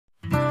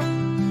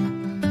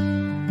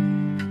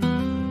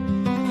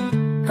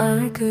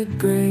I could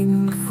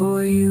bring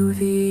for you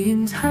the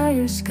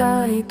entire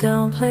sky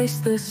down, place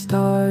the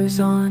stars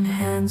on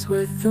hands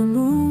with the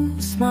moon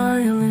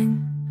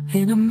smiling.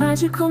 In a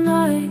magical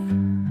night,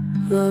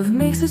 love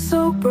makes it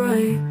so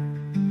bright.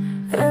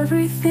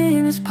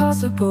 Everything is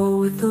possible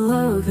with the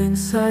love in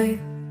sight.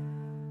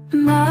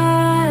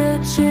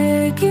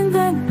 Magic in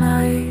the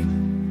night,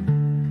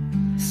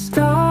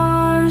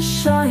 stars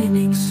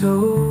shining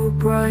so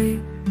bright.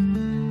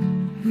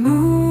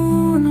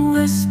 Moon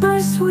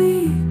whispers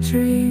sweet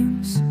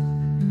dreams,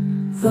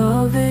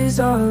 love is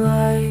our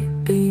light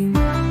beam.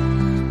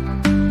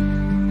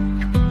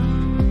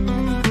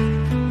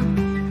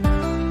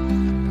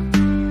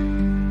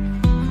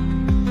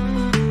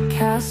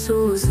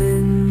 Castles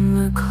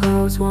in the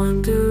clouds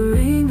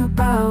wandering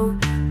about,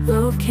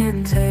 love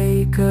can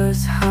take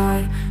us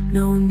high,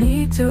 no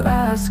need to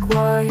ask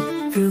why.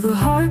 Feel the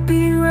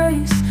heartbeat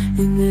race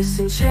in this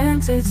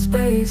enchanted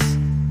space.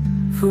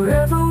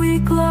 Forever we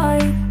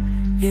glide,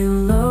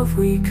 in love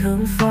we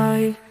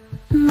confide.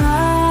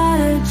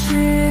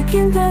 Magic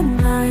in the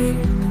night,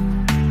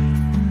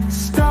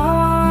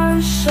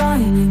 stars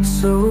shining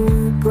so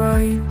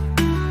bright.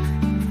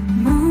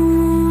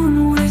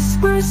 Moon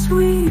whispers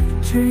sweet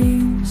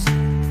dreams,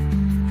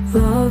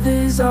 love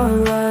is our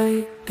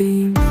light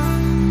beam.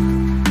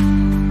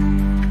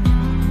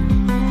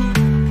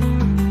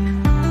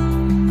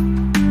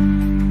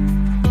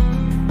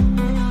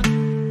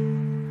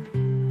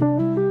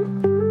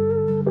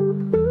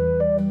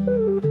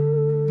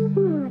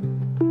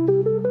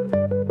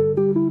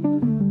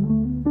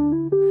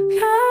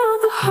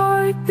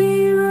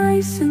 Heartbeat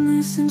race in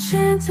this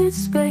enchanted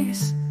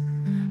space.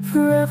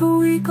 Forever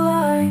we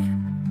glide,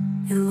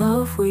 in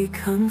love we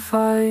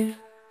confide.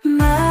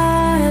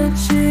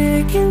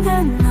 Magic in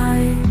the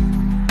night,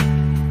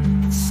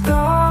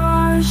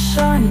 stars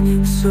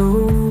shining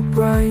so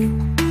bright.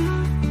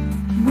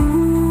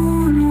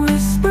 Moon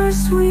whispers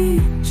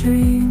sweet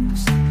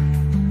dreams,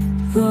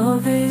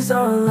 love is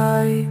our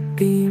light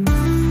beam.